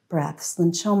 deep breaths,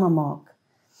 linshom amok.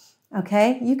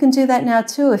 Okay, you can do that now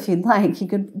too if you'd like. You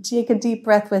could take a deep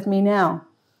breath with me now.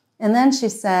 And then she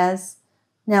says,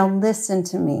 now listen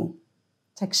to me.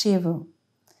 Takshivu.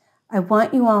 I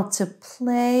want you all to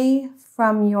play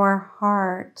from your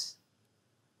heart.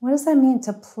 What does that mean,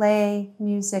 to play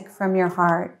music from your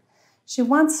heart? She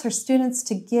wants her students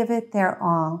to give it their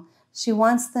all. She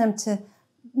wants them to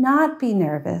not be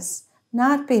nervous,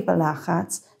 not be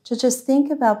balachats, to just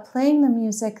think about playing the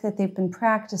music that they've been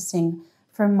practicing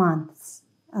for months,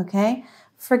 okay?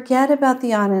 Forget about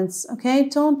the audience, okay?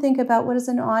 Don't think about what is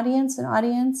an audience. An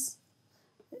audience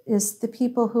is the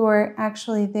people who are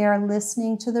actually there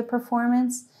listening to the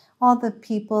performance, all the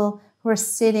people who are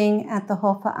sitting at the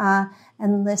hofa'ah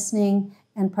and listening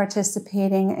and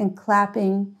participating and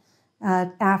clapping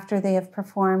after they have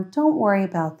performed. Don't worry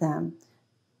about them.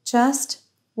 Just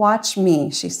watch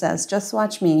me, she says. Just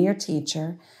watch me, your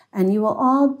teacher, and you will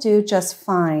all do just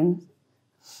fine.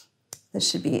 This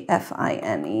should be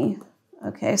F-I-N-E.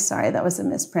 Okay, sorry, that was a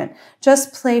misprint.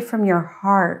 Just play from your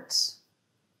heart.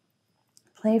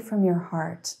 Play from your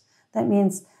heart. That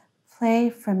means play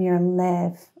from your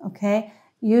lev, okay?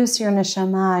 Use your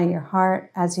neshama, your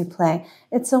heart, as you play.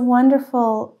 It's a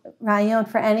wonderful rayon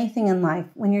for anything in life.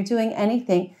 When you're doing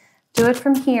anything, do it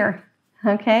from here,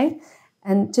 okay?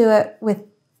 And do it with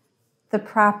the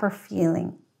proper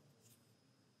feeling.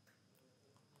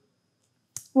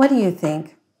 What do you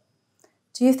think?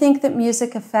 Do you think that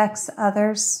music affects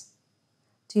others?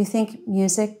 Do you think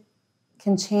music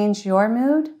can change your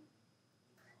mood?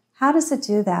 How does it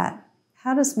do that?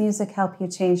 How does music help you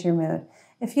change your mood?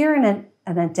 If you're in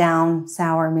a down,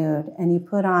 sour mood and you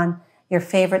put on your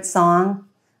favorite song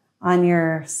on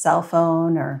your cell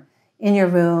phone or in your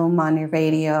room, on your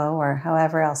radio, or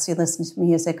however else you listen to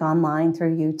music online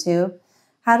through YouTube,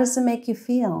 how does it make you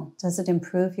feel? Does it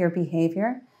improve your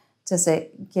behavior? Does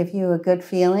it give you a good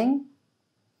feeling?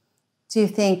 Do you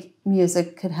think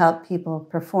music could help people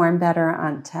perform better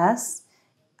on tests?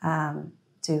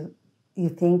 Do you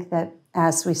think that,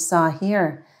 as we saw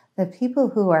here, the people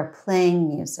who are playing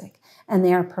music and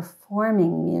they are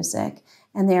performing music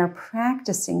and they are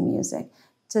practicing music,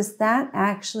 does that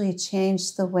actually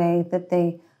change the way that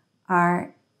they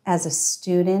are as a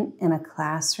student in a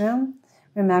classroom?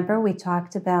 Remember, we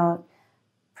talked about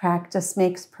practice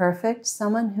makes perfect.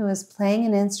 Someone who is playing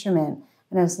an instrument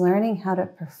and is learning how to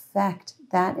perfect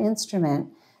that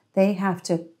instrument, they have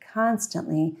to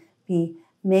constantly be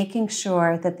making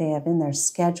sure that they have in their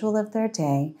schedule of their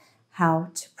day how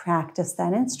to practice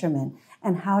that instrument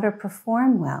and how to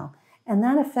perform well. And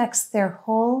that affects their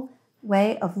whole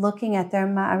way of looking at their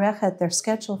ma'arechet, their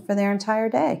schedule for their entire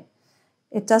day.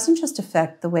 It doesn't just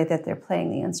affect the way that they're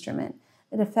playing the instrument.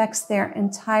 It affects their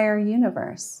entire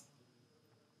universe.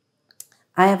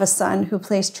 I have a son who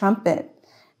plays trumpet,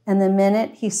 and the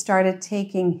minute he started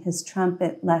taking his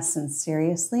trumpet lessons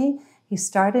seriously, he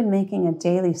started making a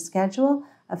daily schedule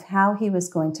of how he was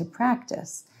going to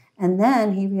practice. And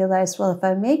then he realized, well, if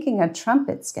I'm making a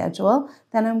trumpet schedule,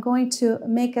 then I'm going to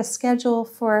make a schedule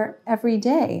for every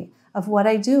day of what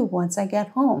I do once I get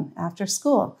home after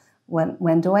school.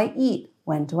 When do I eat?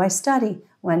 When do I study?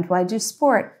 When do I do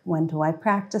sport? When do I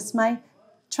practice my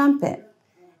trumpet?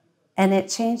 And it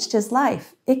changed his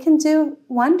life. It can do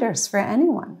wonders for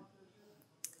anyone.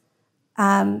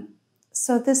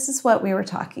 So this is what we were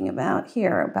talking about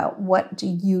here, about what do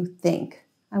you think?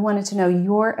 I wanted to know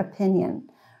your opinion.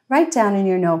 Write down in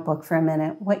your notebook for a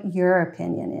minute what your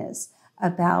opinion is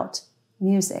about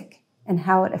music and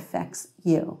how it affects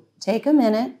you. Take a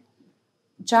minute,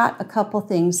 jot a couple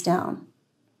things down.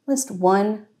 List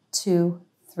 1, 2,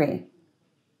 3.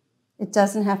 It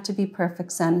doesn't have to be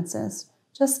perfect sentences,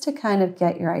 just to kind of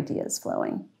get your ideas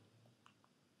flowing.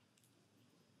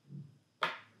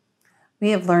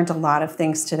 We have learned a lot of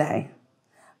things today.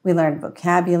 We learned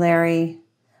vocabulary.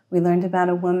 We learned about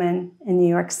a woman in New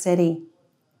York City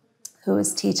who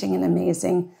is teaching an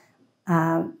amazing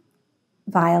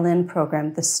violin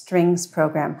program, the strings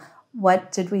program.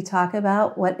 What did we talk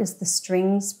about? What is the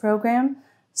strings program?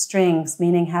 Strings,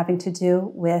 meaning having to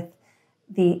do with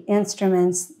the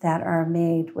instruments that are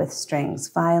made with strings.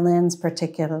 Violins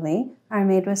particularly are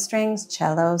made with strings,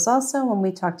 cellos also, when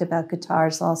we talked about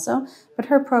guitars also, but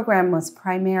her program was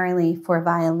primarily for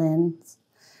violins.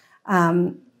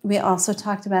 We also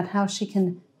talked about how she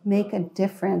can make a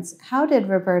difference. How did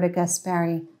Roberta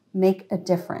Gaspari make a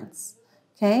difference?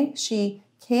 Okay, she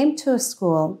came to a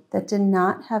school that did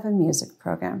not have a music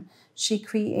program. She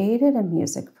created a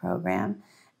music program,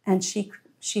 and she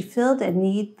filled a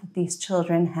need that these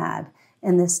children had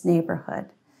in this neighborhood.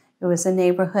 It was a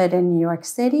neighborhood in New York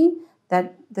City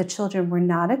that the children were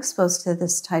not exposed to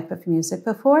this type of music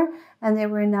before, and they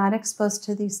were not exposed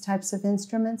to these types of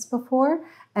instruments before,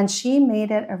 and she made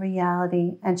it a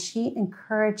reality, and she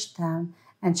encouraged them,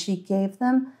 and she gave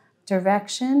them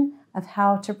direction of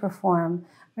how to perform.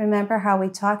 Remember how we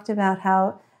talked about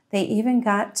how they even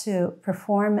got to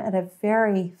perform at a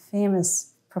very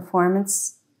famous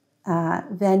performance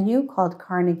venue called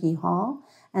Carnegie Hall,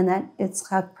 and that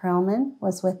Itzhak Perlman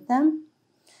was with them.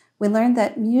 We learned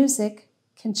that music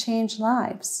can change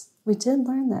lives. We did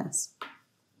learn this.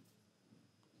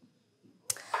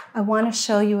 I want to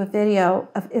show you a video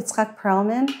of Itzhak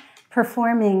Perlman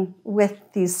performing with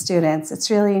these students. It's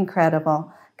really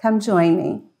incredible. Come join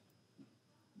me.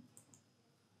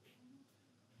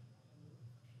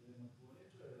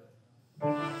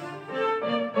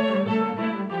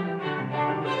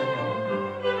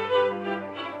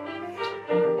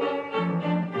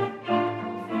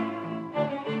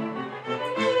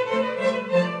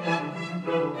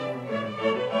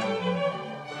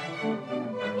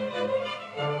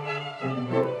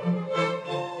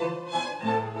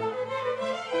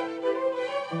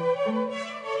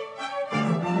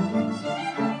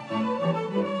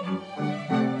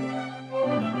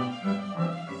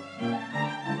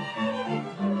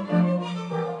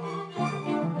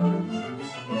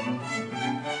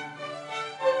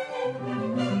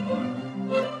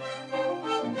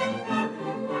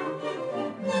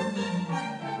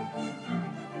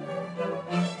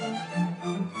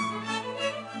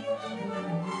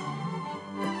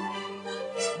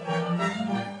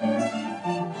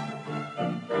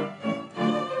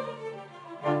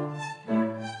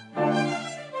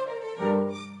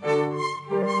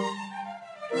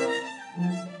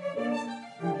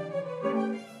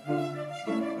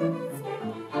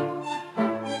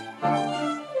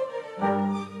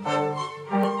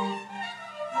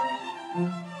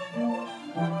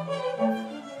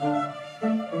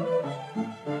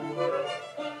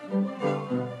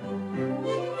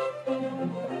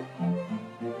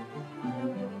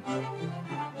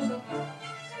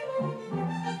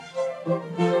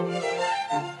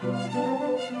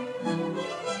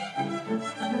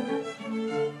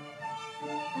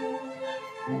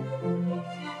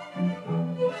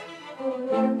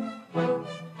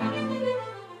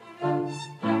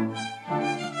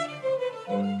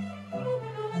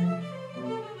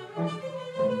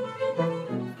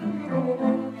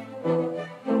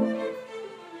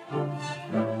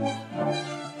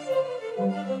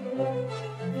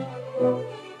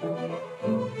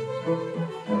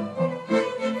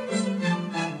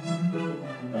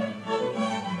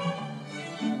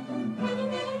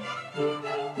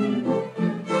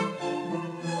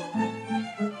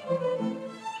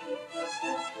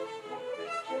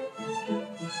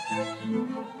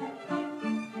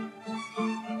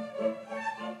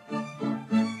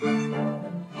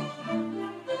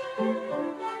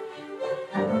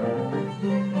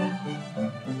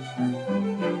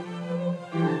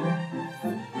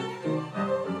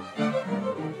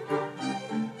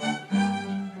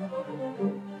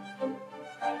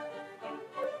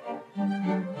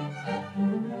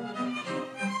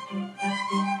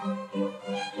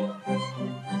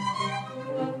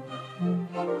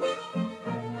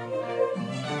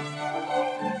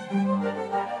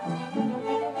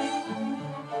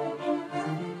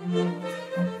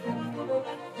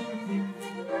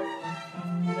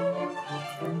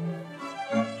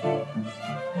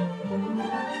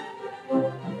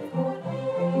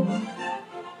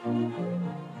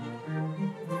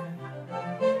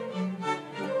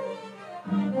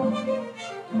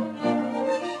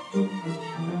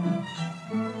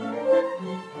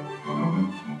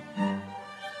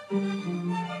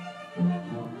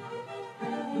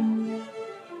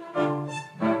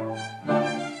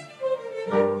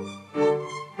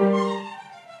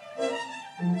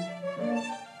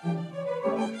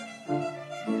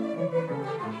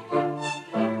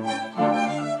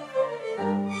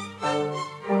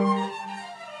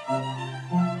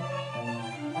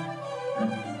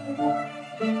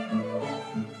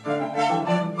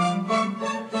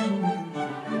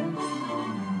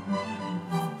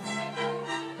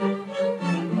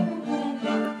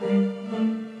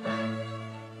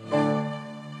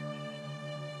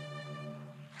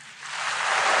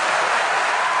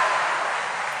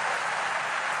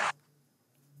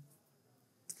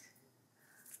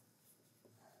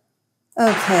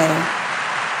 Okay.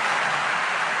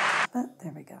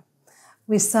 There we go.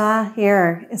 We saw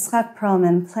here Itzhak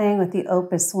Perlman playing with the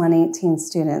Opus 118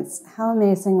 students. How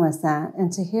amazing was that?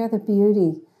 And to hear the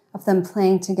beauty of them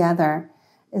playing together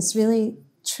is really,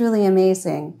 truly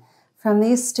amazing. From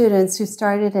these students who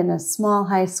started in a small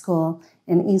high school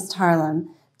in East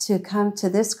Harlem to come to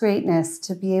this greatness,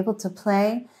 to be able to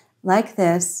play like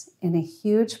this in a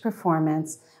huge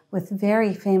performance with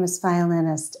very famous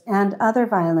violinists and other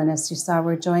violinists you saw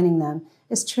were joining them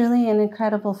is truly an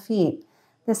incredible feat.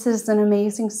 This is an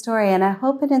amazing story, and I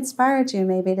hope it inspired you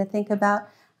maybe to think about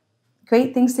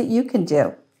great things that you can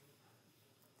do.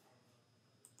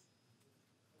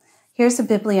 Here's a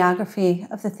bibliography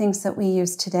of the things that we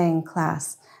use today in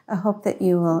class. I hope that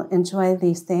you will enjoy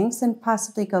these things and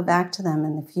possibly go back to them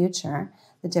in the future,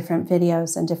 the different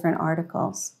videos and different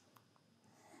articles.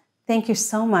 Thank you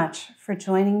so much for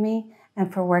joining me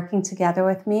and for working together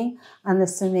with me on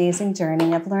this amazing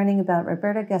journey of learning about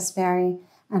Roberta Gaspari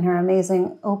and her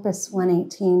amazing Opus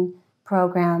 118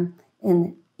 program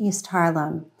in East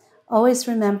Harlem. Always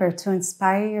remember to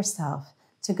inspire yourself,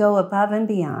 to go above and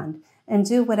beyond, and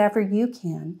do whatever you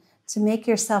can to make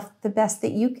yourself the best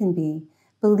that you can be.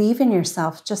 Believe in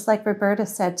yourself, just like Roberta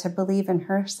said to believe in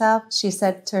herself. She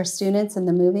said to her students in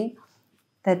the movie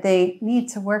that they need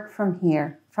to work from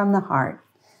here, from the heart,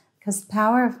 because the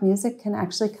power of music can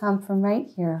actually come from right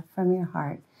here, from your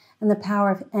heart. And the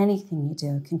power of anything you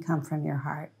do can come from your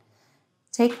heart.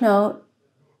 Take note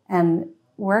and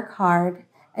work hard,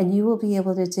 and you will be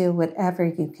able to do whatever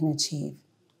you can achieve.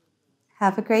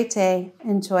 Have a great day.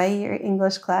 Enjoy your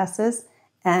English classes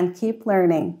and keep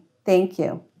learning. Thank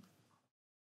you.